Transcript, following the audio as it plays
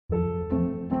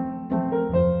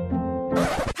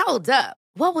Hold up.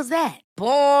 What was that?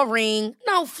 Boring.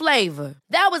 No flavor.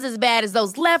 That was as bad as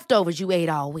those leftovers you ate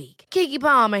all week. Keke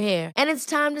Palmer here, and it's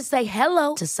time to say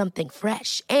hello to something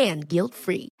fresh and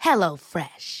guilt-free. Hello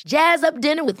Fresh. Jazz up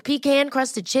dinner with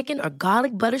pecan-crusted chicken or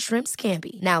garlic butter shrimp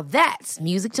scampi. Now that's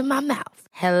music to my mouth.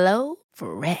 Hello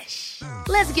Fresh.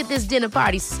 Let's get this dinner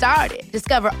party started.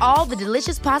 Discover all the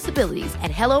delicious possibilities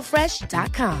at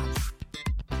hellofresh.com.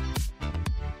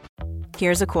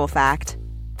 Here's a cool fact.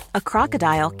 A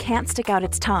crocodile can't stick out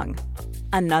its tongue.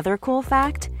 Another cool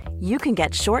fact, you can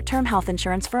get short-term health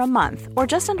insurance for a month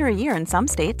or just under a year in some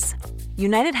states.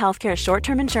 United Healthcare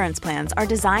short-term insurance plans are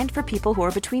designed for people who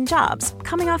are between jobs,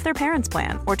 coming off their parents'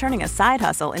 plan, or turning a side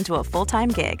hustle into a full-time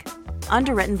gig.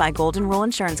 Underwritten by Golden Rule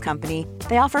Insurance Company,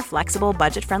 they offer flexible,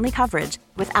 budget-friendly coverage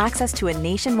with access to a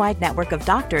nationwide network of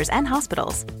doctors and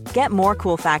hospitals. Get more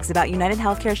cool facts about United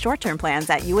Healthcare short-term plans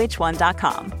at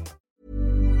uh1.com.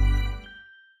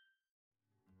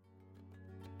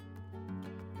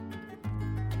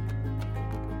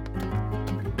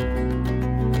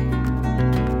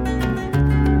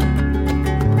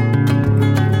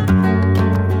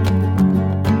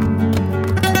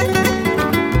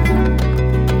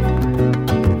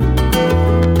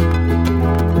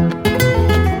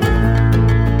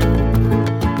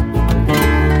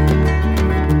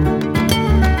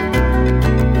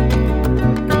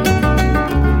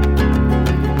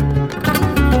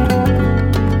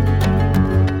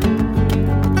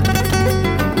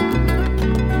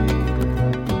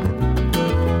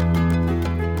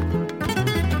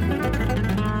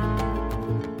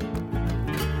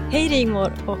 Hej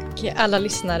Rigmor och alla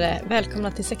lyssnare,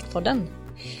 välkomna till Sektpodden.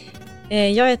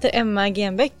 Jag heter Emma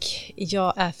Genbeck,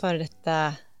 jag är före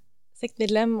detta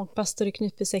sektmedlem och pastor i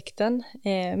Knutbysekten,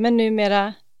 men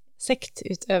numera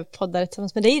sektutövpoddare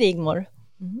tillsammans med dig Rigmor.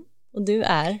 Och du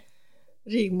är?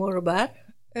 Rigmor Robert,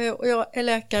 och jag är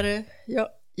läkare,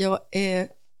 jag är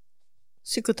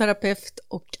psykoterapeut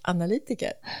och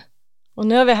analytiker. Och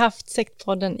nu har vi haft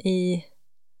Sektpodden i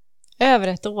över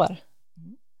ett år.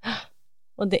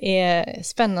 Och det är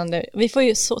spännande. Vi får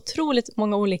ju så otroligt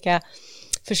många olika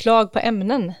förslag på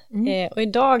ämnen. Och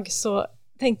idag så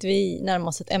tänkte vi närma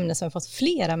oss ett ämne som vi fått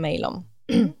flera mejl om.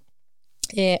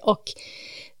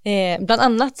 Bland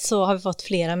annat så har vi fått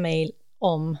flera mejl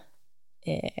om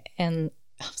en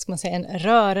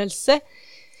rörelse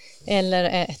eller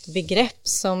ett begrepp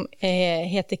som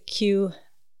heter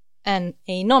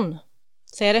QAnon.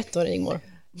 Säger jag rätt då, Rigmor?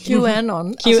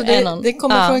 QAnon. Alltså det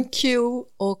kommer från Q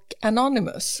och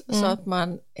Anonymous, så att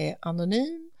man är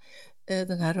anonym.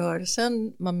 Den här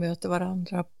rörelsen, man möter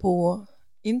varandra på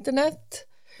internet.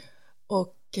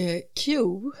 Och Q,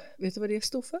 vet du vad det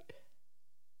står för?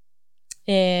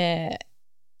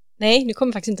 Nej, nu kommer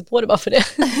jag faktiskt inte på det bara för det.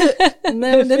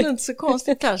 Nej, men det är inte så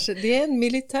konstigt kanske. Det är en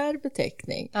militär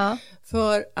beteckning.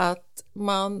 För att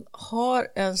man har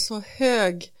en så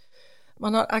hög...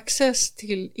 Man har access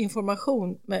till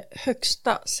information med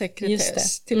högsta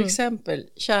sekretess. Till exempel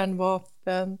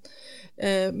kärnvapen,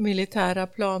 militära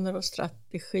planer och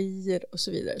strategier och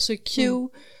så vidare. Så Q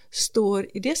står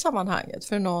i det sammanhanget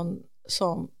för någon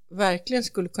som verkligen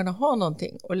skulle kunna ha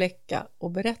någonting att läcka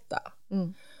och berätta.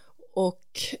 Och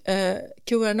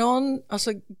QAnon,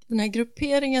 alltså den här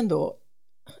grupperingen då,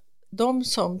 de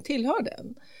som tillhör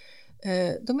den,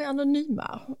 de är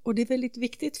anonyma, och det är väldigt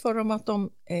viktigt för dem att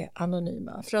de är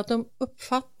anonyma, för att de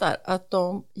uppfattar att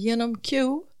de genom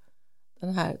Q,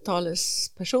 den här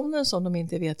talespersonen som de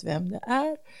inte vet vem det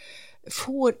är,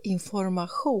 får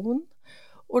information.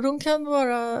 Och de kan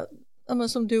vara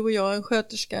som du och jag, en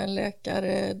sköterska, en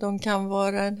läkare, de kan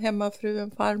vara en hemmafru,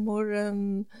 en farmor,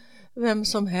 vem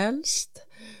som helst.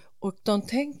 Och de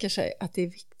tänker sig att det är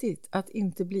viktigt att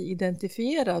inte bli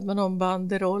identifierad med någon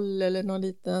banderoll eller någon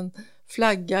liten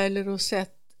flagga eller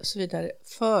rosett och så vidare.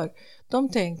 För de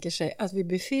tänker sig att vi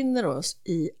befinner oss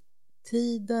i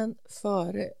tiden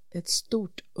före ett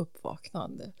stort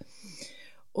uppvaknande.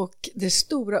 Och det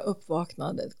stora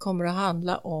uppvaknandet kommer att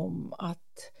handla om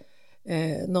att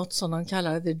något som de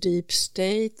kallar the deep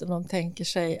state, och de tänker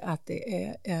sig att det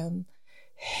är en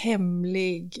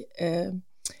hemlig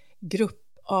grupp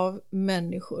av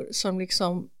människor som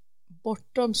liksom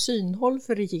bortom synhåll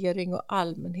för regering och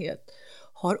allmänhet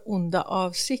har onda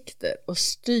avsikter och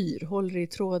håller i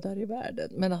trådar i världen,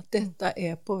 men att detta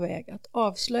är på väg att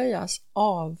avslöjas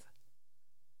av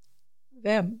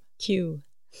vem? Q.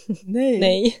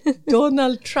 Nej.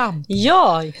 Donald Trump.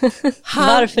 Ja,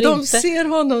 varför de inte? ser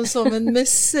honom som en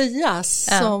messias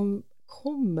som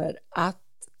kommer att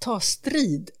ta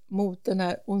strid mot den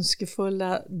här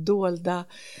ondskefulla, dolda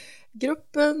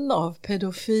gruppen av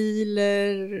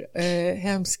pedofiler,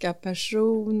 hemska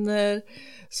personer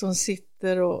som sitter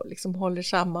sekter och liksom håller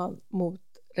samman mot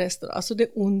resten. Alltså det är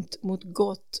ont mot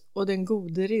gott, och den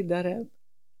gode riddaren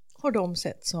har de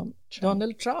sett som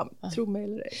Donald Trump, tro mig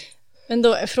eller ej. Men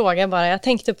då frågar jag bara, jag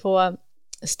tänkte på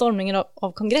stormningen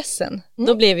av kongressen.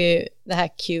 Då blev ju det här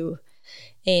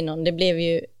QAnon, det blev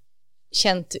ju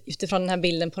känt utifrån den här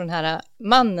bilden på den här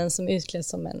mannen som utklädd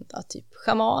som en typ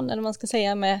shaman, eller vad man ska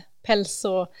säga, med päls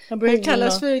och... Han börjar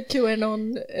kallas för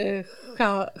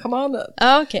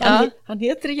QAnon-shamanen. Okay, han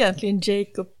heter egentligen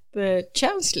Jacob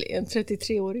Chansley, en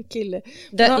 33-årig kille.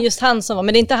 Just han som var,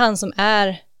 men det är inte han som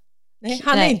är... Nej,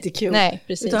 han är inte Q. Nej,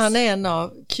 precis. Utan han är en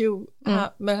av Q.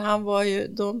 Men han var ju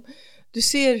du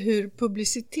ser hur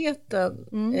publicititeten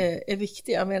är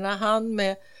viktig. Jag menar, han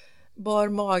med bar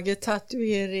mage,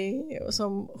 tatuering och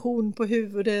som horn på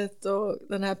huvudet och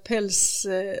den här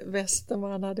pälsvästen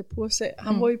han hade på sig.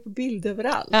 Han var ju på bild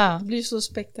överallt. Ja. Det blir så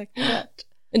spektakulärt.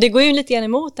 Men det går ju lite grann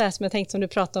emot det här som jag tänkte, som du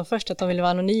pratade om först, att de vill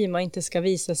vara anonyma och inte ska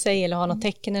visa sig eller ha något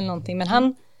tecken eller någonting. Men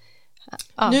han...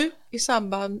 Nu i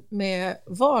samband med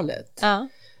valet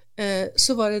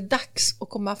så var det dags att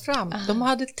komma fram. De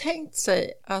hade tänkt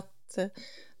sig att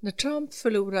när Trump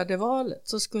förlorade valet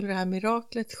så skulle det här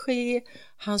miraklet ske.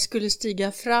 Han skulle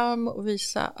stiga fram och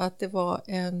visa att det var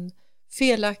en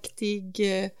felaktig,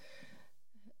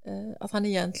 att han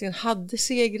egentligen hade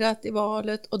segrat i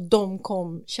valet, och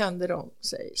kände de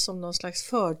sig som någon slags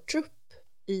förtrupp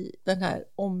i den här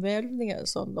omvälvningen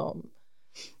som de...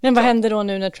 Men vad händer då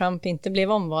nu när Trump inte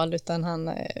blev omvald, utan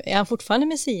är han fortfarande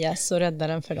Messias och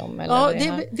räddaren för dem? Eller ja,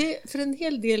 det för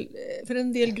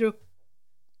en del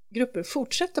grupper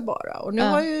fortsätter bara. Och nu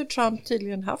har ju Trump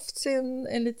tydligen haft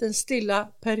en liten stilla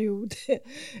period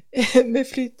med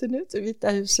flytten ut ur Vita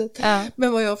huset.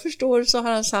 Men vad jag förstår så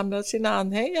har han samlat sina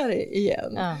anhängare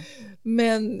igen.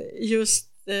 Men just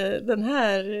den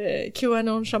här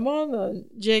QAnon-shamanen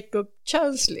Jacob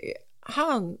Chansley,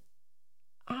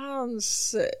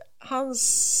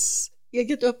 hans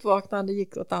eget uppvaknande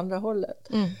gick åt andra hållet.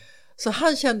 Så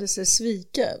han kände sig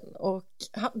sviken, och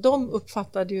de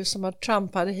uppfattade ju som att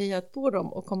Trump hade hejat på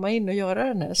dem och komma in och göra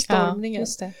den här stormningen,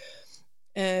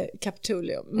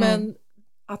 Kapitolium. Men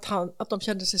att de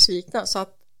kände sig svikna, så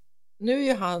att nu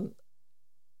är han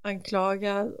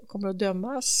anklagad och kommer att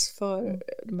dömas för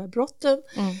de här brotten.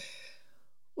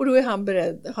 Och då är han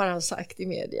beredd, har han sagt i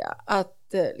media,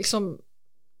 att liksom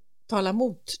tala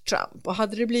mot Trump. Och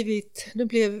hade det blivit, nu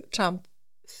blev Trump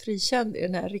frikänd i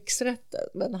den här riksrätten,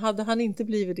 men hade han inte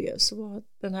blivit det så var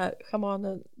den här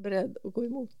shamanen beredd att gå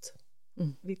emot,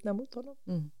 vittna mot honom.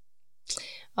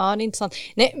 Ja, det är intressant.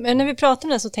 Nej, men när vi pratar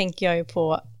om det så tänker jag ju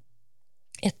på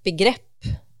ett begrepp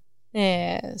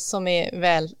som är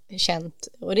väl känt,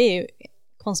 och det är ju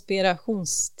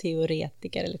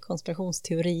konspirationsteoretiker eller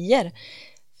konspirationsteorier.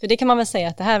 För det kan man väl säga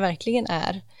att det här verkligen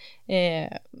är.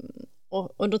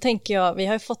 Och då tänker jag, vi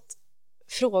har ju fått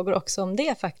frågor också om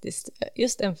det faktiskt.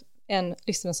 Just en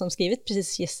lyssnare som skrivit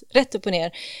precis rätt upp och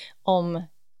ner om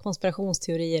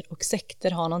konspirationsteorier och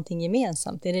sekter har någonting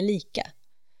gemensamt. Är det lika?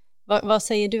 Vad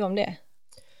säger du om det?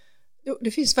 Jo,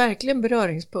 det finns verkligen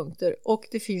beröringspunkter, och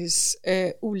det finns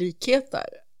olikheter.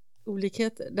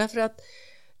 Därför att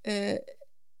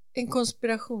en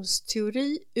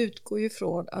konspirationsteori utgår ju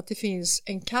från att det finns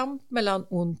en kamp mellan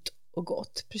ont och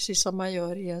gott, precis som man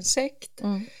gör i en sekt.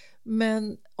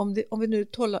 Men om vi nu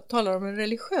talar om en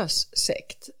religiös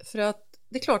sekt, för att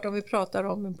det är klart, om vi pratar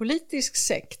om en politisk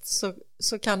sekt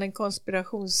så kan en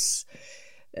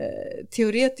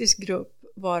konspirationsteoretisk grupp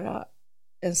vara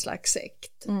en slags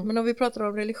sekt. Men om vi pratar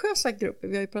om religiösa grupper,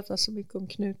 vi har ju pratat så mycket om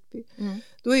Knutby,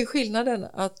 då är skillnaden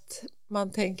att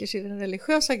man tänker sig den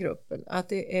religiösa gruppen att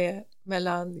det är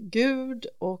mellan Gud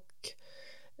och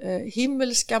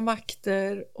himmelska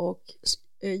makter och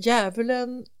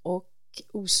djävulen och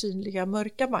osynliga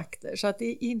mörka makter, så att det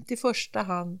är inte i första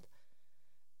hand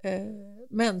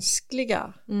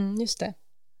mänskliga. Just det.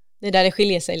 Det är där det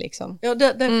skiljer sig liksom. Ja,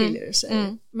 där skiljer det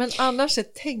sig. Men annars är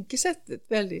tänkesättet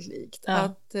väldigt likt.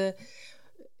 Att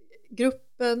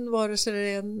gruppen, vare sig det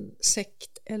är en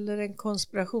sekt eller en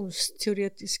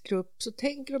konspirationsteoretisk grupp, så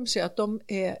tänker de sig att de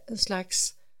är en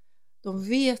slags, de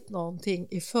vet någonting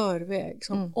i förväg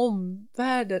som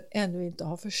omvärlden ännu inte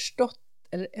har förstått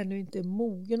eller ännu inte är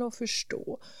mogen att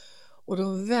förstå. Och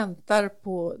de väntar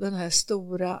på den här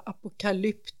stora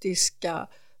apokalyptiska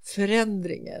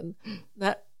förändringen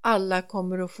när alla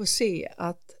kommer att få se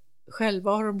att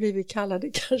själva har de blivit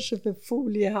kallade kanske för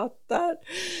foliehattar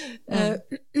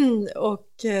och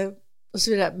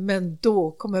så vidare. Men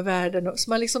då kommer världen, så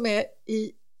man liksom är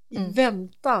i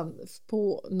väntan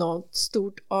på något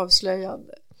stort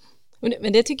avslöjande.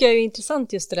 Men det tycker jag är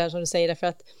intressant, just det där som du säger, därför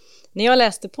att när jag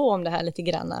läste på om det här lite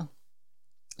granna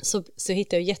så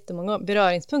hittar jag jättemånga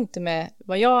beröringspunkter med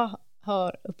vad jag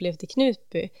har upplevt i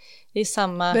Knutby. Det är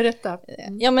samma... Berätta.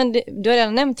 Ja, men du har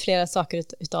redan nämnt flera saker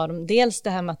utav dem. Dels det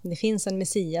här med att det finns en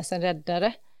Messias, en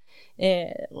räddare.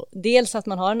 Dels att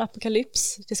man har en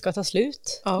apokalyps, det ska ta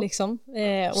slut. Ja. Liksom.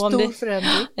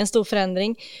 Förändring. En stor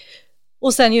förändring.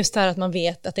 Och sen just det här att man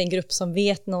vet att det är en grupp som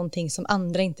vet någonting som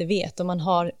andra inte vet. Och man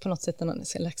har på något sätt en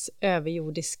slags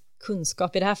överjordisk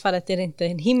kunskap. I det här fallet är det inte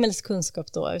en himmelsk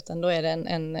kunskap då, utan då är det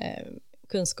en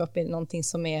kunskap i någonting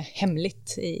som är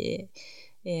hemligt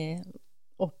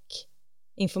och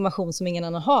information som ingen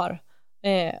annan har.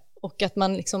 Och att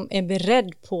man liksom är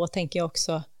beredd på, tänker jag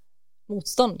också,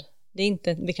 motstånd. Det är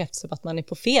inte en bekräftelse på att man är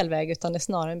på fel väg, utan det är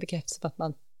snarare en bekräftelse på att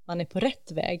man är på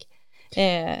rätt väg.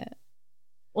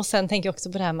 Och sen tänker jag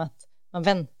också på det här med att man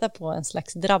väntar på en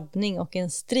slags drabbning och en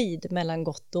strid mellan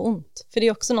gott och ont. För det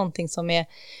är också någonting som är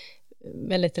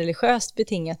väldigt religiöst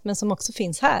betingat, men som också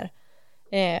finns här.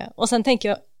 Och sen tänker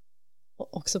jag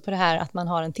också på det här att man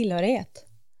har en tillhörighet.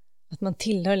 Att man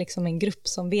tillhör liksom en grupp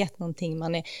som vet någonting.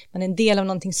 Man är en del av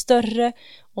någonting större,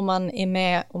 och man är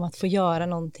med om att få göra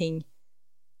någonting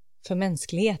för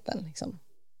mänskligheten. Liksom.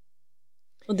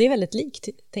 Och det är väldigt likt,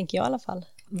 tänker jag i alla fall.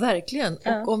 Verkligen.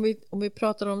 Ja. Och om vi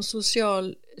pratar om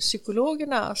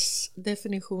socialpsykologernas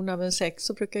definition av en sekt,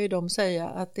 så brukar ju de säga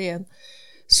att det är en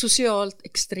socialt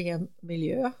extrem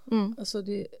miljö. Alltså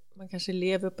man kanske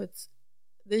lever på ett...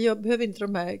 Det behöver inte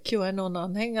de här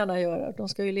QAnon-anhängarna göra. De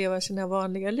ska ju leva sina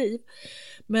vanliga liv.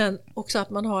 Men också att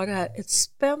man har det här ett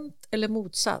spänt eller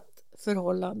motsatt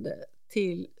förhållande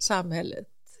till samhället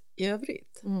i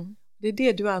övrigt. Det är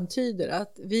det du antyder,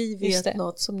 att vi vet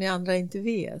något som ni andra inte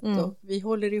vet. Och vi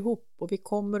håller ihop och vi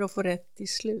kommer att få rätt till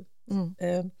slut.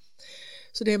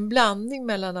 Så det är en blandning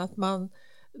mellan att man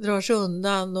drar sig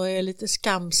undan och är lite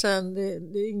skamsen.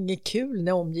 Det är inget kul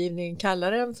när omgivningen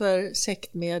kallar en för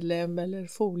sektmedlem eller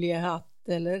foliehatt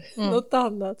eller något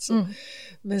annat.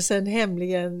 Men sen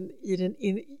hemligen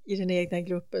i den egna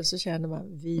gruppen så känner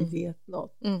man, vi vet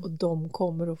något och de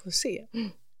kommer att få se.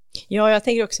 Ja, jag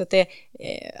tänker också att det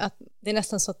är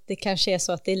nästan så att det kanske är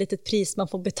så att det är lite ett pris man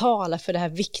får betala för det här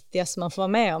viktiga som man får vara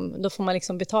med om. Då får man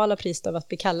liksom betala priset av att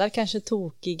bli kallad kanske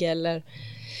tokig eller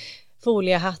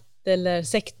foliehatt eller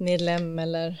sektmedlem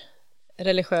eller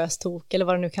religiös tok eller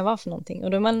vad det nu kan vara för någonting.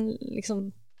 Och då är man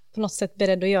liksom på något sätt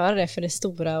beredd att göra det för det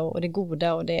stora och det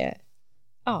goda och det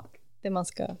man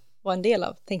ska vara en del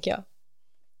av, tänker jag.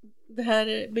 Det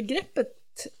här begreppet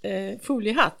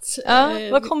foliehatt.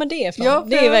 Var kommer det ifrån? Ja,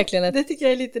 det är verkligen ett det tycker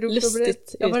jag är lite roligt att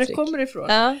berätta. Ja, var det kommer ifrån?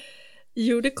 Ja.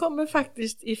 Jo, det kommer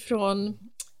faktiskt ifrån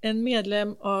en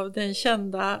medlem av den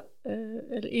kända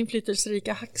eller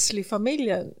inflytelserika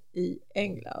Huxley-familjen i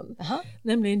England.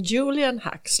 Nämligen Julian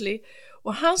Huxley.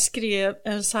 Och han skrev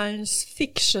en science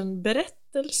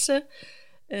fiction-berättelse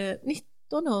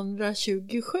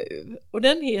 1927. Och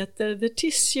den heter The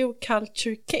Tissue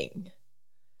Culture King.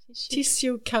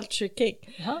 Tissue Culture King.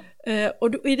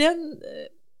 Och då, i den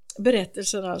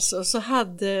berättelsen alltså, så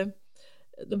hade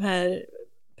de här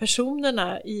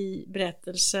personerna i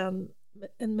berättelsen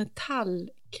en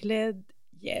metallklädd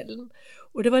hjälm.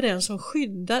 Och det var den som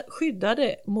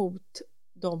skyddade mot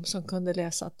de som kunde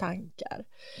läsa tankar.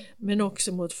 Men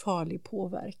också mot farlig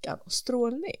påverkan och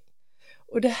strålning.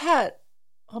 Och det här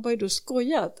har man ju då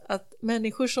skojat, att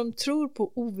människor som tror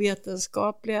på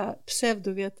ovetenskapliga,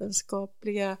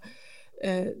 pseudovetenskapliga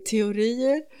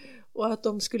teorier och att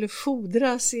de skulle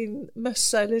fodra sin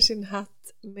mössa eller sin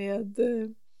hatt med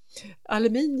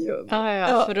aluminium.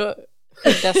 För att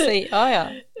skydda sig.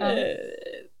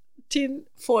 Tin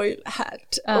foil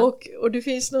hat. Och det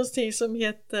finns någonting som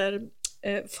heter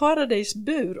Faradays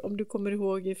bur, om du kommer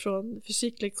ihåg ifrån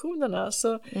fysiklektionerna,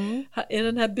 så är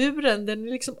den här buren, den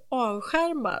är liksom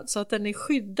avskärmad så att den är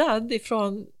skyddad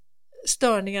ifrån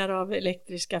störningar av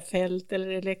elektriska fält eller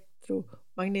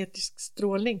elektromagnetisk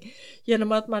strålning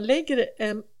genom att man lägger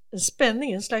en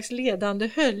spänning, en slags ledande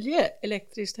hölje,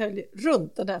 elektriskt hölje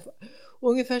runt den här.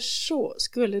 Och ungefär så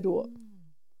skulle då,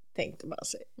 tänkte man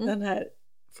sig, den här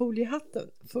foliehatten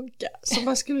funka, så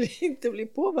man skulle inte bli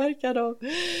påverkad av.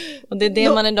 Och det är det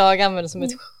man idag använder som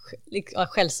ett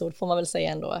skällsord, får man väl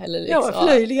säga ändå, eller liksom,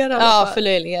 förlöjligande.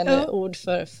 Förlöjligande ord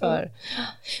för.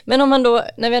 Men om man då,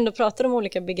 när vi ändå pratar om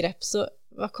olika begrepp, så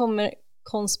vad kommer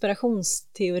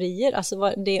konspirationsteorier, alltså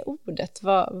vad det ordet,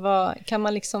 vad kan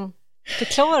man liksom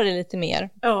förklara det lite mer?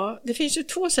 Ja, det finns ju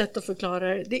två sätt att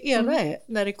förklara det. Det ena är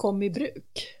när det kom i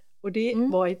bruk, och det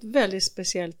var ett väldigt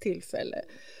speciellt tillfälle.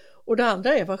 Och det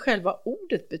andra är vad själva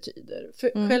ordet betyder.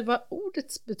 För själva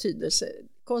ordets betydelse,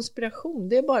 konspiration,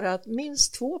 det är bara att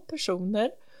minst 2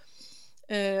 personer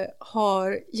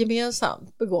har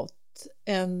gemensamt begått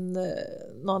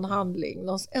någon handling,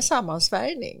 en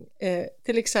sammansvärjning.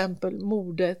 Till exempel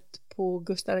mordet på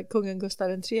kungen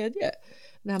Gustav III.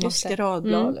 Den här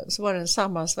maskeradbladen, så var det en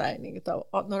sammansvärjning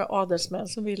av några adelsmän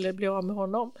som ville bli av med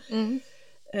honom.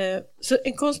 Så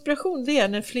en konspiration, det är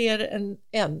när fler än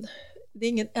en. Det är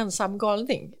ingen ensam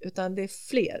galning, utan det är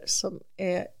fler som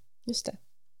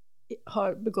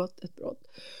har begått ett brott.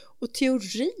 Och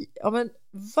teori, men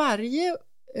varje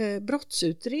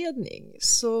brottsutredning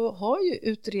så har ju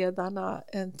utredarna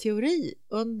en teori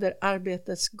under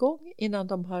arbetets gång innan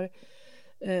de har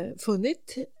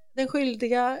funnit den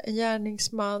skyldiga, en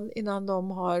gärningsman, innan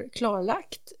de har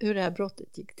klarlagt hur det här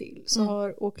brottet gick till. Så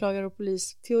har åklagare och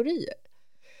polis teorier.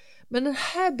 Men det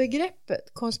här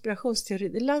begreppet konspirationsteori,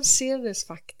 det lanserades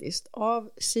faktiskt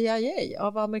av CIA,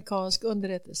 av amerikansk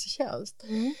underrättelsetjänst,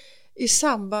 i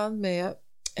samband med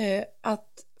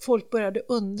att folk började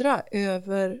undra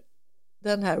över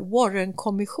den här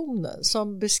Warren-kommissionen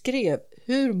som beskrev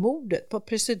hur mordet på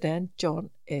president John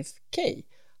F. Kennedy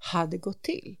hade gått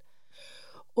till.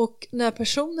 Och när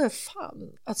personer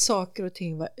fann att saker och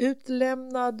ting var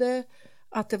utlämnade,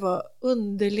 att det var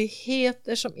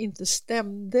underligheter som inte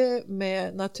stämde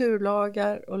med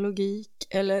naturlagar och logik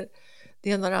eller det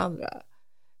ena och det andra,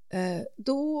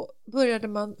 då började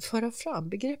man föra fram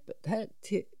begreppet här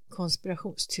till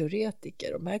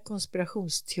konspirationsteoretiker, de här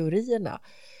konspirationsteorierna,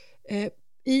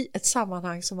 i ett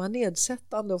sammanhang som var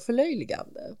nedsättande och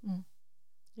förlöjligande.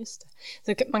 Just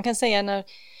det. Så man kan säga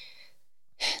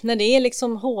när det är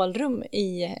liksom hålrum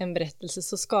i en berättelse,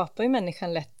 så skapar ju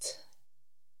människan lätt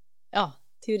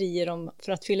teorier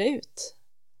för att fylla ut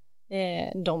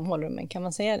de hålrummen, kan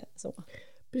man säga så?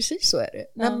 Precis så är det.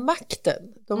 När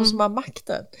makten, de som har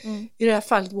makten, i det här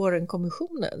fallet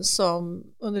Warren-kommissionen, som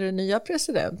under den nya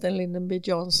presidenten Lyndon B.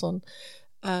 Johnson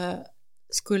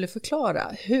skulle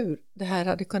förklara hur det här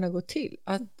hade kunnat gå till,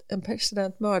 att en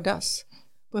president mördas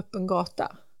på öppen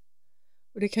gata.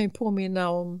 Och det kan ju påminna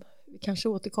om, vi kanske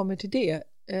återkommer till det,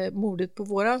 mordet på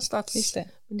våran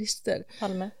statsminister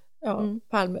Palme.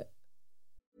 Palme.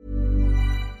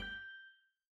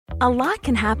 A lot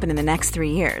can happen in the next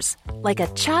 3 years. Like a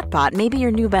chatbot may be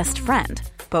your new best friend.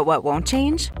 But what won't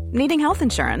change? Needing health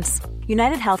insurance.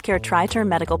 United Healthcare Tri-Term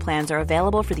Medical Plans are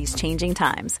available for these changing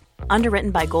times.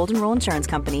 Underwritten by Golden Rule Insurance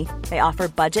Company, they offer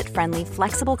budget-friendly,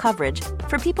 flexible coverage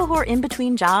for people who are in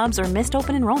between jobs or missed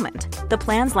open enrollment. The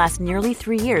plans last nearly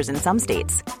 3 years in some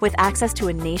states, with access to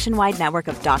a nationwide network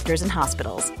of doctors and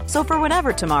hospitals. So for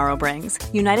whatever tomorrow brings,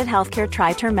 United Healthcare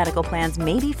Tri-Term Medical Plans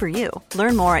may be for you.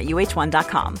 Learn more at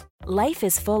uh1.com. Life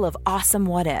is full of awesome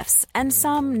what-ifs, and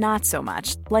some not so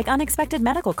much, like unexpected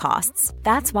medical costs.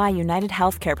 That's why United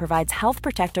Healthcare provides Health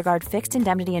Protector Guard fixed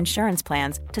indemnity insurance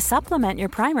plans to supplement your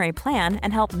primary plan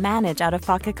and help manage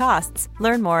out-of-pocket costs.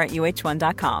 Learn more at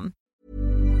uh1.com.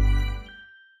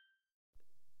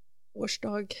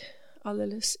 Årsdag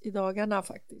alldeles i dagarna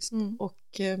faktiskt.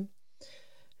 Och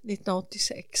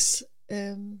 1986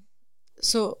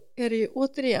 så är det ju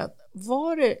återigen,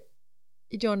 var det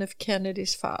i John F.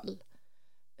 Kennedys fall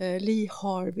Lee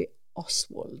Harvey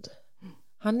Oswald.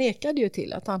 Han nekade ju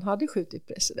till att han hade skjutit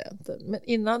presidenten, men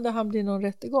innan det han blev någon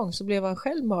rättegång så blev han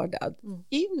själv mördad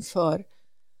inför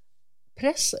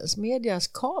pressens, medias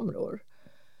kameror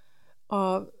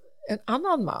av en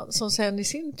annan man som sen i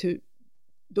sin tur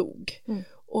dog.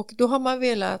 Och då har man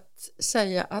velat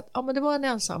säga att men det var en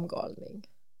ensam galning.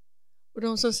 Och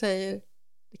de som säger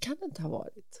det kan det inte ha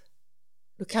varit,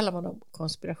 då kallar man dem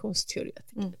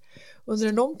konspirationsteoretiker. Under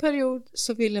en lång period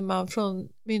så ville man från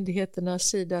myndigheternas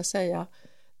sida säga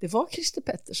det var Christer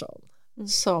Pettersson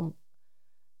som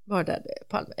mördade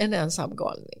Palme, en ensam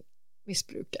galning,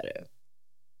 missbrukare.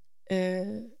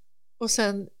 Och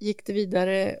sen gick det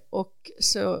vidare och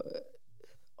så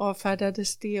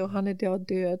avfärdades det och han är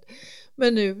död.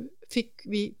 Men nu fick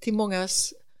vi till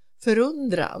mångas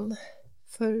förundran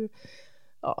för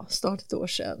snart ett år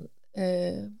sedan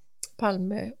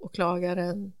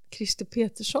Palme-åklagaren Christer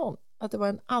Pettersson att det var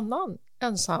en annan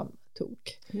ensam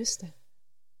tok. Just det.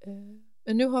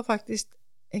 Men nu har faktiskt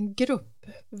en grupp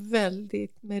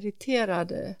väldigt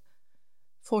meriterade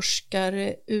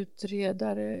forskare,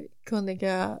 utredare,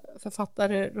 kunniga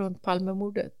författare runt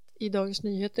Palmemordet i Dagens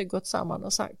Nyheter gått samman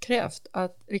och krävt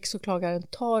att riksåklagaren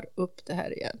tar upp det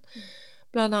här igen.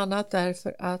 Bland annat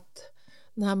därför att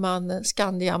den här mannen,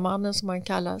 Skandiamannen som han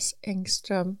kallas,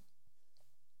 Engström,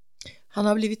 han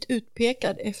har blivit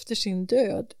utpekad efter sin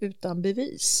död utan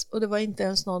bevis. Och det var inte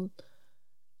ens någon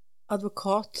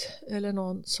advokat eller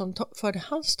någon som förde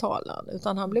hans talan,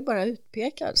 utan han blev bara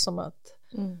utpekad som att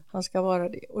han ska vara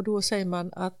det. Och då säger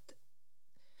man att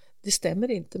det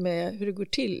stämmer inte med hur det går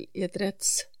till i ett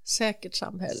rättssäkert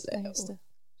samhälle. Just det.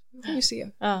 Vi får se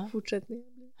fortsättningen.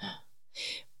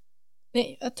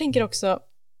 Nej, jag tänker också,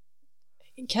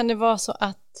 kan det vara så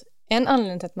att en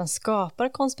anledning till att man skapar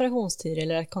konspirationsteorier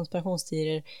eller att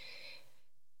konspirationsteorier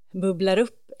bubblar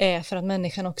upp är för att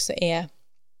människan också är,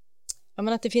 jag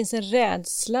menar, att det finns en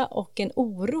rädsla och en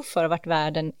oro för vart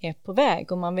världen är på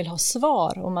väg och man vill ha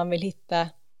svar och man vill hitta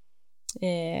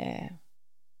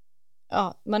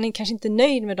man är kanske inte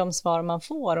nöjd med de svar man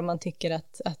får och man tycker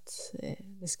att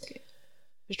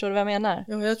förstår du vad jag menar?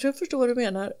 Ja, jag tror jag förstår vad du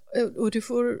menar och du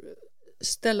får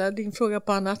ställa din fråga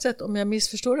på annat sätt om jag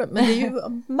missförstår det. Men det är ju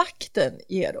makten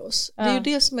ger oss. Det är ju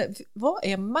det som är, vad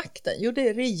är makten? Jo, det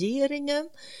är regeringen,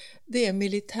 det är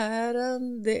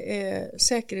militären, det är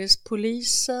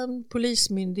säkerhetspolisen,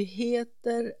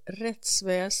 polismyndigheter,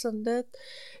 rättsväsendet,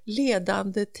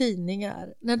 ledande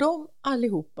tidningar. När de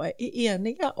allihopa är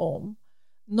eniga om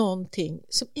någonting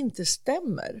som inte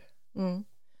stämmer,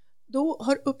 då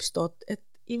har uppstått ett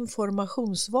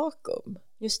informationsvakuum.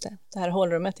 Just det här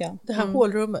hålrummet, Det här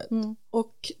hålrummet.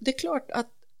 Och det är klart att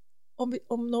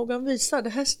om någon visar det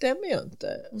här stämmer ju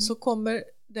inte, så kommer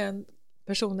den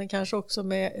personen kanske också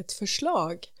med ett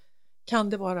förslag. Kan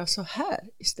det vara så här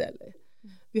istället?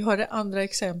 Vi har det andra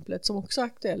exemplet som också är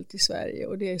aktuellt i Sverige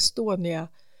och det är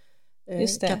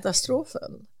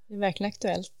Estonia-katastrofen. Det är verkligen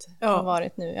aktuellt. Har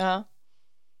varit nu,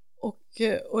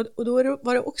 Och då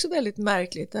var det också väldigt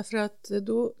märkligt därför att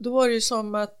då var det ju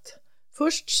som att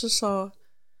först så sa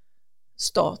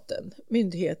staten,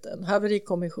 myndigheten,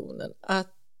 haverikommissionen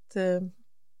att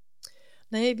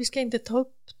nej, vi ska inte ta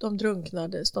upp de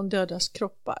drunknades, de dödas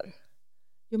kroppar.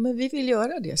 Jo, men vi vill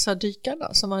göra det, sa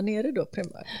dykarna som var nere då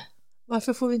primärt.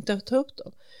 Varför får vi inte ta upp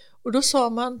dem? Och då sa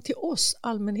man till oss,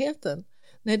 allmänheten,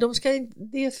 nej,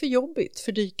 det är för jobbigt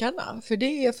för dykarna, för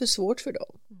det är för svårt för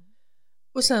dem.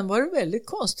 Och sen var det väldigt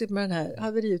konstigt med den här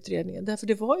haveriutredningen, därför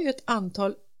det var ju ett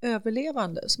antal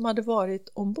överlevande som hade varit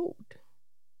ombord.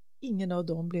 Ingen av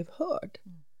dem blev hörd.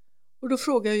 Och då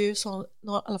frågade ju i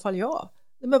alla fall jag,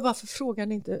 men varför frågade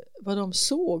ni inte vad de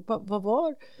såg? Vad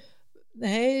var?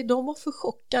 Nej, de var för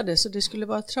chockade så det skulle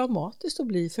vara traumatiskt att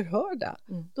bli förhörda.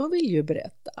 De vill ju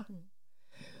berätta.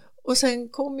 Och sen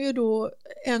kom ju då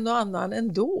en och annan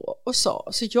ändå och sa,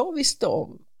 så jag visste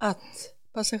om att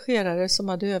passagerare som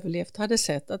hade överlevt hade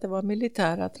sett att det var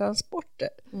militära transporter.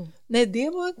 Nej, det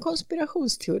var en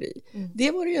konspirationsteori.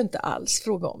 Det var det ju inte alls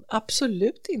fråga om.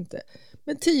 Absolut inte.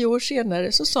 Men 10 år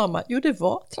senare så sa man, jo, det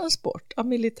var transport av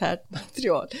militärt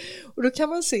material. Och då kan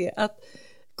man se att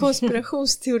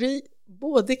konspirationsteori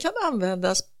både kan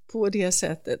användas på det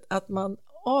sättet att man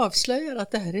avslöjar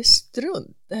att det här är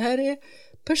strunt. Det här är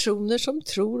personer som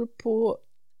tror på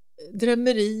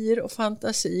drömmerier och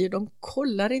fantasier. De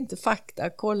kollar inte fakta,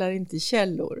 kollar inte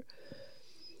källor.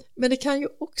 Men det kan ju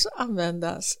också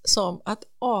användas som att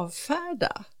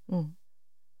avfärda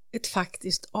ett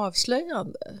faktiskt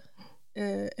avslöjande.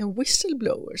 En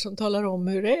whistleblower som talar om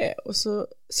hur det är. Och så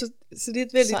det är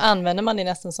ett väldigt... Så använder man det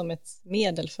nästan som ett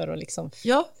medel för att liksom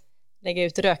lägga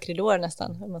ut rökridåer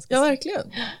nästan. Om man ska säga.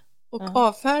 Verkligen. Och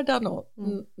avfärda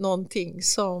någonting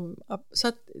som... Så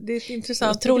att det är ett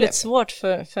intressant... Det är otroligt svårt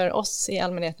för oss i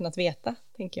allmänheten att veta,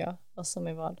 tänker jag, vad som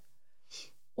är vad.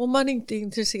 Om man inte är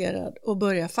intresserad och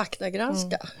börjar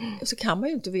faktagranska så kan man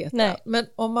ju inte veta. Nej. Men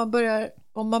om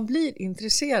man blir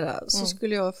intresserad så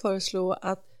skulle jag föreslå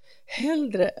att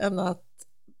hellre än att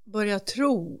börja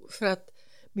tro för att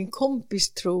min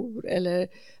kompis tror eller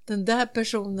den där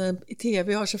personen i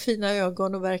tv har så fina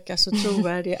ögon och verkar så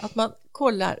trovärdig, att man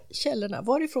kollar källorna.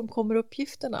 Varifrån kommer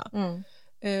uppgifterna?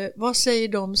 Vad säger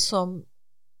de som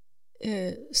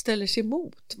ställer sig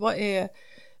emot?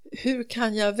 Hur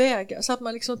kan jag väga? Så att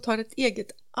man liksom tar ett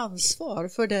eget ansvar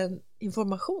för den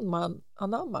information man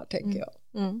anammar, tänker jag.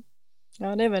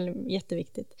 Ja, det är väl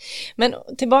jätteviktigt. Men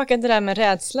tillbaka till det där med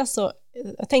rädsla, så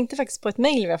jag tänkte faktiskt på ett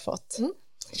mejl vi har fått.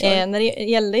 När det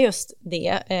gällde just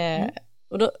det.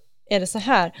 Och då är det så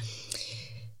här.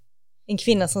 En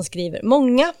kvinna som skriver: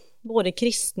 många, både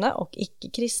kristna och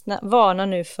icke-kristna, varnar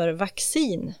nu för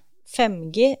vaccin,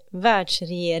 5G,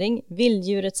 världsregering,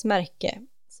 vilddjurets märke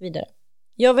och så vidare.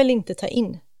 Jag vill inte ta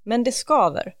in, men det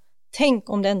skaver. Tänk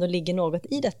om det ändå ligger något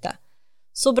i detta.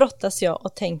 Så brottas jag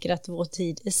och tänker att vår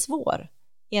tid är svår.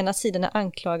 Ena sidan är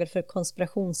anklagad för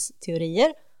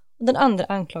konspirationsteorier och den andra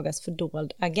anklagas för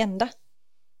dold agenda.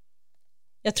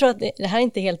 Jag tror att det här är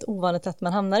inte helt ovanligt att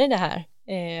man hamnar i det här.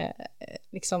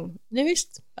 Liksom. Nej,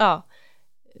 visst. Ja.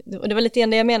 Det var lite grann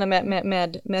det jag menar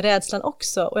med rädslan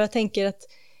också. Och jag tänker att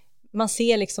man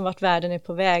ser liksom vart världen är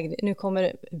på väg. Nu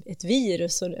kommer ett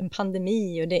virus och en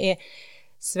pandemi och det är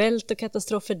svält och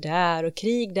katastrofer där och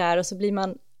krig där, och så blir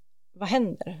man vad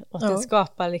händer? Och att det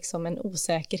skapar liksom en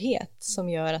osäkerhet som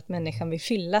gör att människan vill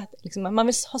fylla, liksom, man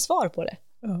vill ha svar på det.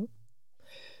 Ja.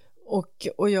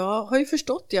 Och jag har ju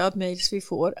förstått av mejls vi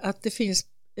får att det finns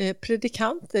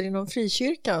predikanter inom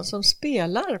frikyrkan som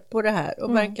spelar på det här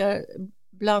och verkar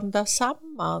blanda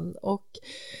samman. Och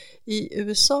i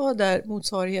USA, där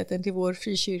motsvarigheten till vår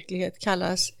frikyrklighet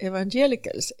kallas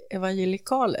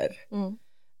evangelikaler,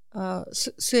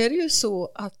 så är det ju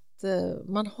så att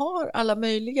man har alla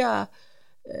möjliga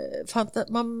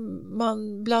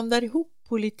man blandar ihop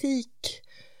politik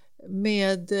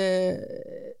med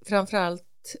framförallt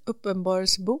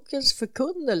Uppenbarelsebokens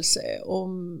förkunnelse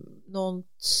om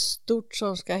något stort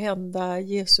som ska hända,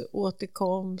 Jesu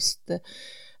återkomst.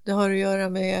 Det har att göra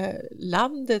med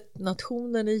landet,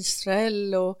 nationen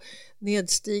Israel, och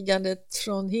nedstigandet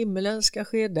från himmelen ska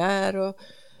ske där, och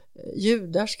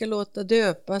judar ska låta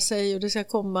döpa sig, och det ska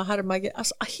komma Harmageddon.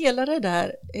 Alltså hela det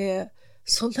där är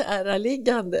så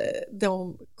näraliggande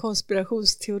de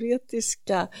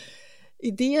konspirationsteoretiska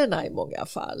idéerna i många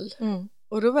fall.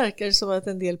 Och då verkar det som att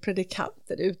en del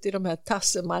predikanter är ute i de här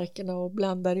tassemarkerna och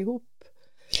blandar ihop.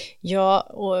 Ja,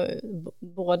 och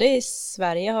både i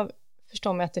Sverige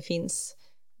förstår man att det finns,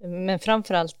 men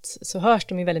framförallt så hörs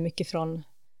de ju väldigt mycket från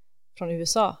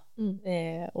USA.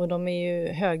 Och de är ju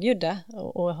högljudda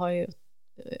och har ju,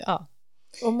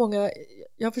 Och många,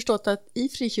 jag har förstått att i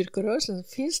frikyrkorörelsen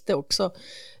finns det också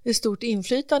ett stort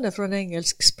inflytande från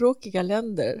engelskspråkiga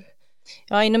länder.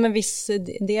 Ja, inom en viss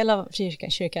del av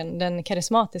kyrkan, den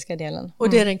karismatiska delen. Och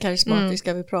det är den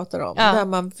karismatiska vi pratar om. Ja. Där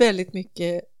man väldigt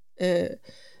mycket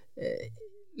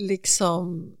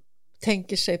liksom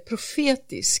tänker sig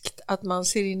profetiskt, att man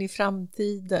ser in i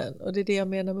framtiden. Och det är det jag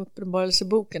menar med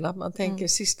Uppenbarelseboken, att man tänker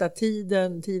sista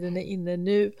tiden är inne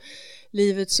nu.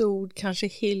 Livets ord, kanske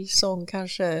Hillsong,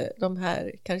 kanske de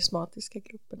här karismatiska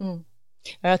grupperna.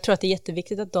 Ja, jag tror att det är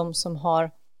jätteviktigt att de som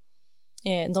har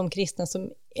de kristna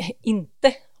som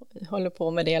inte håller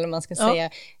på med det, eller man ska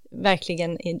säga,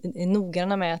 verkligen är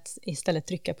noggranna med att istället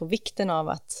trycka på vikten av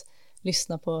att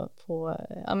lyssna på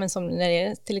men som när det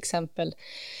är till exempel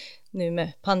nu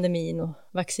med pandemin och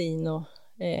vaccin, och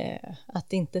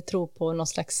att inte tro på någon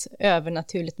slags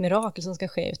övernaturligt mirakel som ska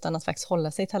ske, utan att faktiskt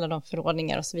hålla sig till alla de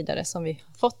förordningar och så vidare som vi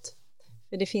har fått.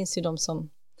 För det finns ju de som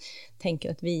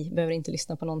tänker att vi behöver inte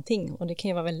lyssna på någonting, och det kan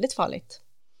ju vara väldigt farligt.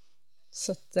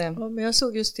 Så att, men jag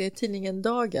såg just det i tidningen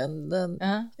Dagen, den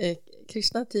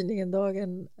kristna tidningen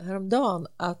Dagen häromdagen,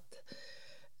 att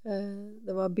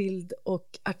det var bild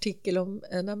och artikel om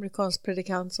en amerikansk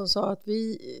predikant som sa att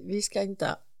vi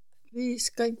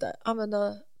ska inte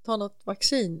ta något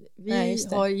vaccin. Vi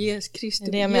har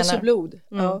Jesu blod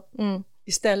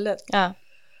istället. Ja.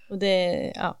 Och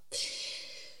det,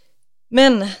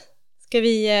 Men ska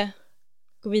vi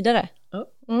gå vidare? Ja.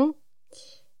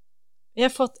 Vi har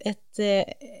fått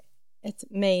ett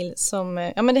mejl som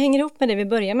men det hänger ihop med det vi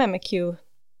börjar med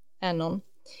QAnon,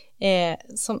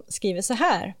 som skriver så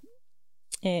här.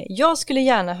 Jag skulle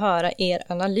gärna höra er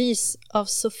analys av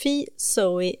Sophie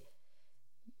Zoe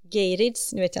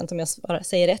Gayrids, nu vet jag inte om jag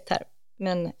säger rätt här,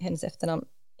 men hennes efternamn,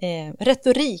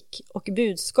 retorik och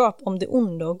budskap om det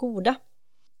onda och goda.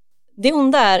 Det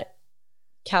onda är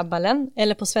kabbalen,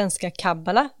 eller på svenska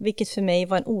kabbala, vilket för mig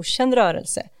var en okänd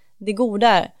rörelse. Det goda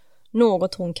är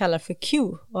något hon kallar för Q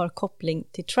och har koppling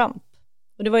till Trump.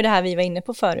 Och det var ju det här vi var inne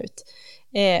på förut.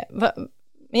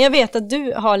 Men jag vet att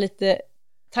du har lite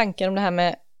tankar om det här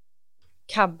med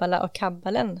kabbala och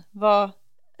kabbalen.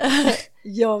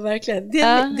 Ja, verkligen.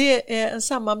 Det är en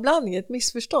sammanblandning, ett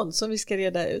missförstånd som vi ska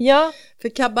reda ut. Ja. För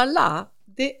kabbala,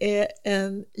 det är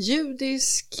en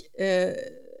judisk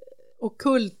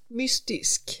ockult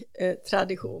mystisk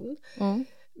tradition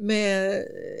med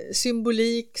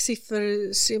symbolik,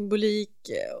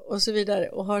 siffersymbolik och så vidare,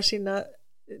 och har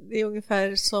det är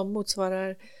ungefär som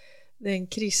motsvarar den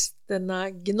kristna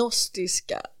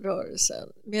gnostiska rörelsen,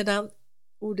 medan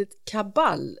ordet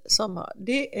kabbal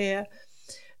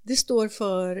det står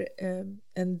för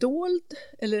en dold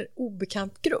eller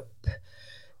obekant grupp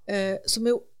som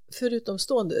är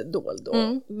förutomstående dold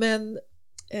då, men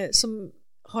som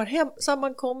har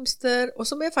sammankomster och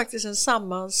som är faktiskt en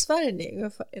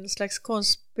sammansvärjning, en slags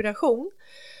konspiration,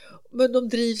 men de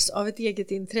drivs av ett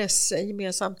eget intresse,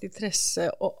 gemensamt intresse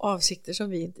och avsikter som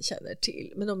vi inte känner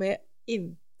till, men de är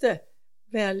inte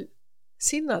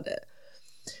välsinnade.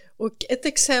 Och ett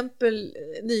exempel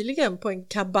nyligen på en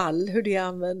kaball, hur det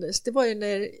användes, det var ju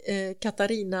när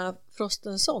Katarina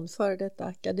Frostenson, före detta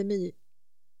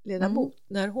akademiledamot,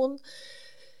 när hon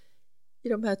i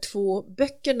de här 2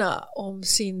 böckerna om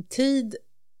sin tid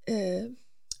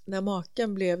när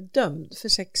maken blev dömd för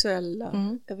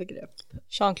sexuella övergrepp.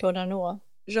 Jean-Claude Arnault.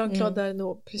 Jean-Claude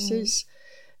Arnault, precis.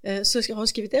 Så har hon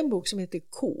skrivit en bok som heter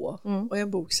K och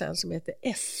en bok sen som heter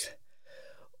F.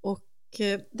 Och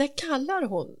där kallar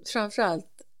hon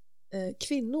framförallt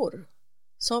kvinnor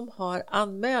som har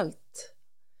anmält,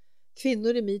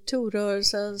 kvinnor i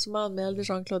MeToo-rörelsen som anmälde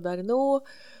Jean-Claude Arnault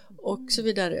och så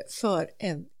vidare, för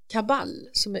en kaball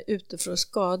som är ute för att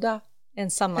skada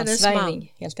en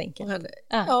sammansvärjning helt enkelt.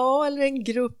 Ja, eller en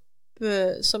grupp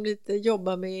som lite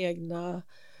jobbar med egna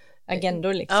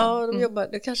agendor liksom. Ja, de jobbar,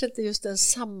 det kanske inte just en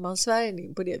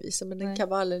sammansvärjning på det viset, men en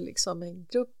kaball är liksom en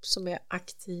grupp som är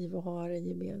aktiv och har en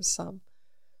gemensam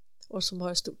och som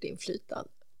har ett stort inflytande.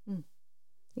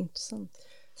 Intressant.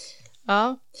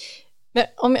 Ja, men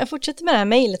om jag fortsätter med det här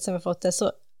mejlet som vi fått det,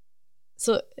 så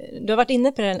du har varit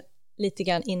inne på den lite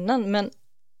grann innan, men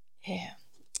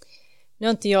nu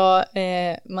har inte jag,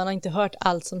 man har inte hört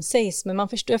allt som sägs, men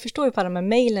jag förstår ju på de här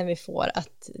mejlen vi får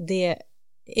att det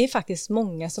är faktiskt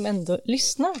många som ändå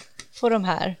lyssnar på de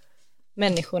här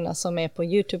människorna som är på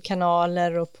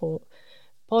YouTube-kanaler och på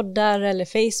poddar eller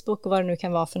Facebook och vad det nu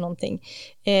kan vara för någonting.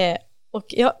 Och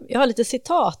jag har lite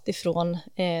citat ifrån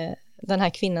den här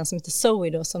kvinnan som heter Zoe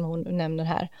då, som hon nämner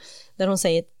här, där hon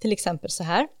säger till exempel så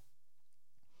här: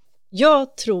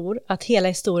 jag tror att hela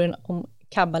historien om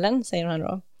kabbalen, säger hon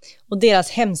då, och deras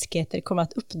hemskheter kommer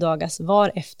att uppdagas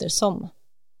var eftersom.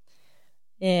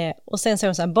 Och sen säger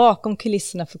hon så här: bakom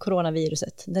kulisserna för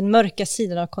coronaviruset, den mörka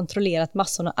sidan har kontrollerat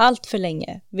massorna allt för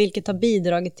länge, vilket har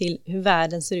bidragit till hur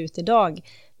världen ser ut idag,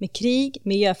 med krig,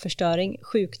 miljöförstöring,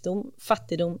 sjukdom,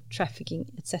 fattigdom, trafficking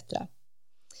etc.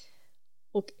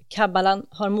 Och kabbalan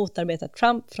har motarbetat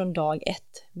Trump från dag 1.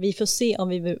 Vi får se om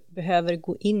vi behöver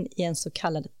gå in i en så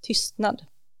kallad tystnad,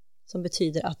 som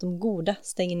betyder att de goda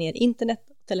stänger ner internet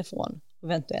och telefon och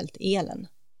eventuellt elen.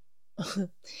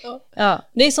 Ja,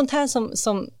 det är sånt här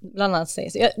som bland annat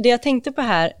sägs. Det jag tänkte på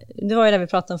här, det var ju det vi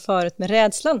pratade om förut med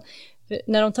rädslan. För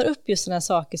när de tar upp just sådana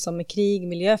saker som med krig,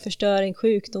 miljöförstöring,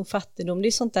 sjukdom, fattigdom, det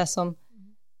är sånt där som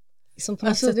på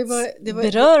något sätt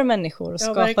berör människor och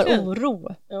skapar verkligen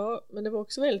oro. Ja, men det var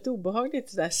också väldigt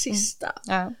obehagligt det där sista.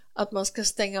 Att man ska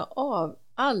stänga av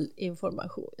all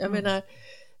information. Jag menar,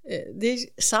 det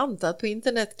är sant att på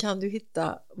internet kan du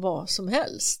hitta vad som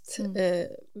helst.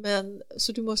 Men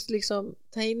så du måste liksom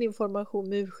ta in information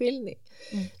med urskiljning.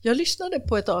 Jag lyssnade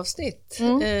på ett avsnitt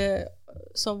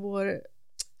som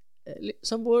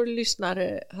vår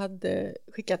lyssnare hade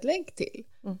skickat länk till.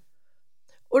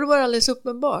 Och det var alldeles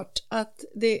uppenbart att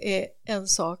det är en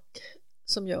sak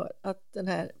som gör att den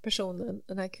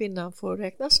här kvinnan får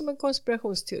räknas som en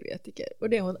konspirationsteoretiker. Och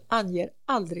det hon anger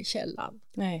aldrig källan.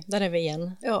 Nej, där är vi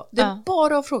igen. Ja, det är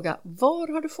bara att fråga: var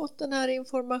har du fått den här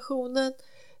informationen?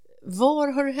 Var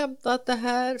har du hämtat det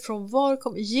här? Från var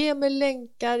kom? Ge mig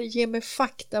länkar, ge mig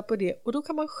fakta på det. Och då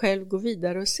kan man själv gå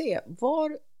vidare och se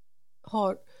var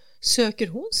söker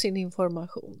hon sin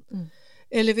information?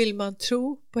 Eller vill man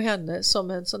tro på henne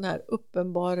som en sån här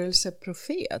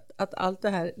uppenbarelseprofet, att allt det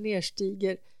här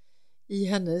nedstiger i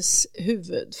hennes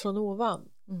huvud från ovan?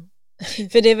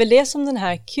 För det är väl det som den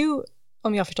här Q,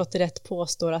 om jag förstått det rätt,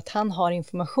 påstår, att han har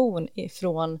information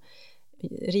från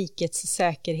rikets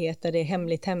säkerhet där det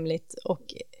är hemligt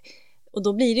och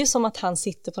då blir det som att han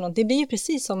sitter på något. Det blir ju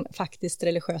precis som faktiskt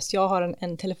religiöst. Jag har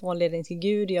en telefonledning till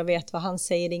Gud, jag vet vad han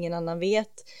säger, ingen annan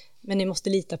vet, men ni måste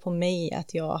lita på mig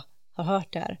att jag har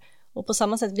hört det här. Och på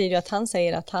samma sätt blir det att han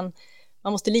säger att man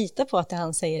måste lita på att det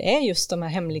han säger är just de här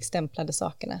hemligstämplade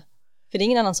sakerna. För det är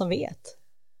ingen annan som vet.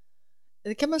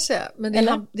 Det kan man säga, men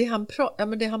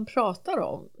det han pratar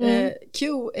om,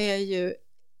 Q är ju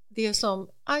det som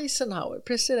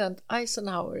president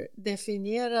Eisenhower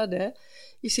definierade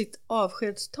i sitt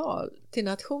avskedstal till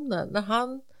nationen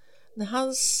när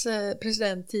hans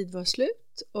presidenttid var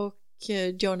slut och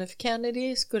John F.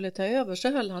 Kennedy skulle ta över, så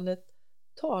höll han ett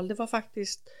tal. Det var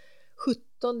faktiskt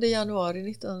 17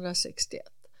 januari 1961.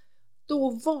 Då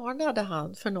varnade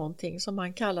han för någonting som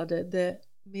han kallade det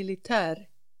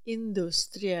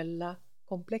militärindustriella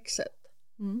komplexet.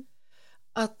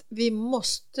 Att vi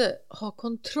måste ha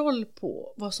kontroll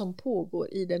på vad som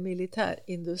pågår i det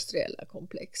militärindustriella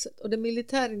komplexet. Och det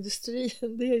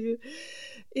militärindustrien, det är ju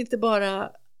inte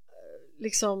bara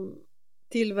liksom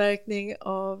tillverkning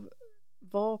av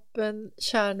vapen,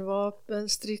 kärnvapen,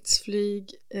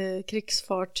 stridsflyg,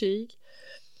 krigsfartyg,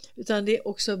 utan det är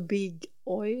också big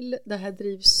oil. Det här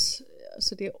drivs,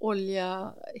 alltså det är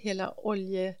olja, hela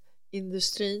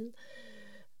oljeindustrin.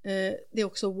 Det är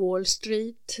också Wall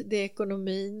Street, det är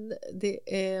ekonomin, det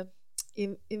är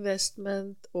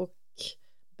investment och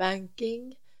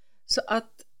banking. Så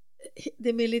att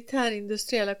det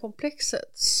militärindustriella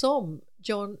komplexet, som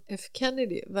John F.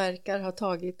 Kennedy verkar ha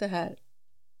tagit det här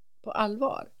på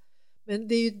allvar. Men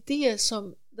det är ju det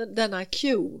som denna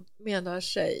Q menar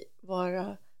sig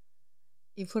vara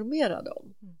informerad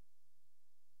om.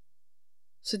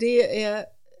 Så det är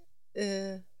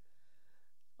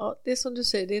det är som du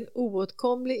säger, det är en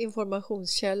oåtkomlig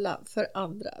informationskälla för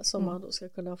andra som man då ska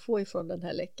kunna få ifrån den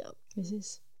här läckan.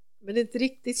 Precis. Men det är inte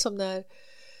riktigt som när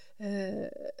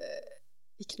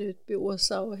i Knutby,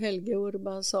 Åsa och Helge och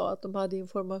Urban sa att de hade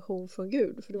information från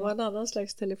Gud, för det var en annan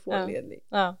slags telefonledning.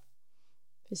 Ja,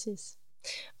 precis.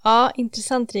 Ja,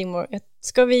 intressant Rigmor.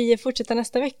 Ska vi fortsätta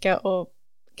nästa vecka och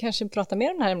kanske prata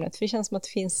mer om det här ämnet? För det känns som att det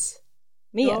finns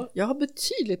mer. Ja, jag har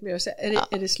betydligt mer att säga.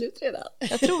 Är det slut redan?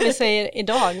 Jag tror vi säger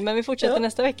idag, men vi fortsätter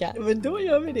nästa vecka. Men då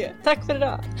gör vi det. Tack för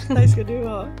idag. Tack ska du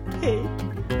ha. Hej.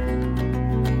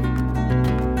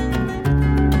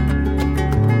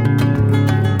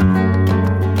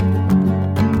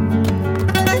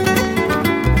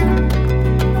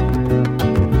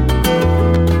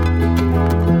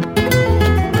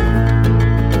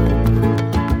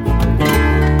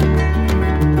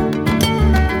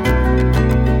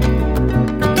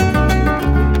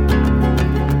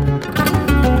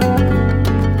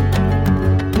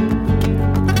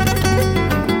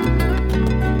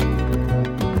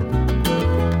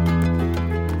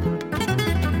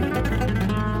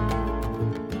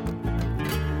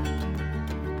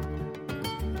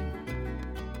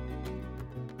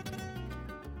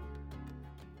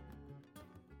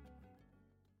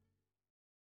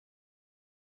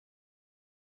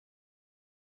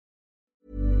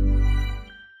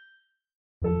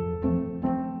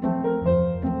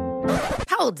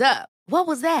 Hold up. What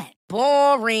was that?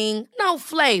 Boring. No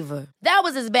flavor. That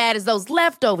was as bad as those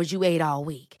leftovers you ate all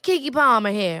week. Keke Palmer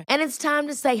here, and it's time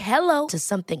to say hello to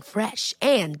something fresh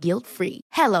and guilt-free.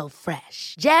 Hello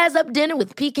Fresh. Jazz up dinner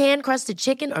with pecan-crusted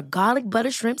chicken or garlic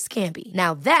butter shrimp scampi.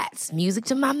 Now that's music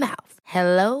to my mouth.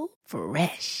 Hello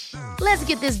Fresh. Let's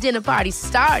get this dinner party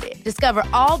started. Discover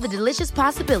all the delicious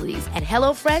possibilities at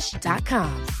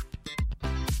hellofresh.com.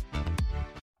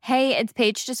 Hey, it's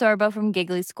Paige DeSorbo from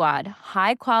Giggly Squad.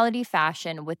 High quality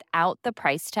fashion without the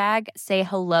price tag. Say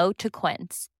hello to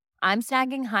Quince. I'm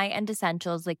snagging high-end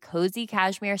essentials like cozy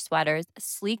cashmere sweaters,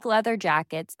 sleek leather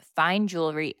jackets, fine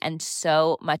jewelry, and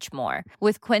so much more.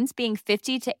 With Quince being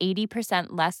 50 to 80%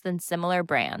 less than similar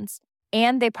brands.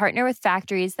 And they partner with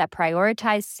factories that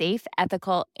prioritize safe,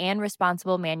 ethical, and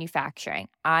responsible manufacturing.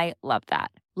 I love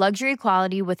that. Luxury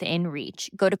quality within reach.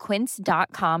 Go to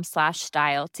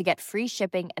quince.com/style to get free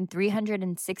shipping and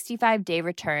 365-day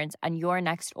returns on your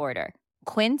next order.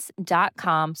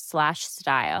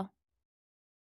 Quince.com/style.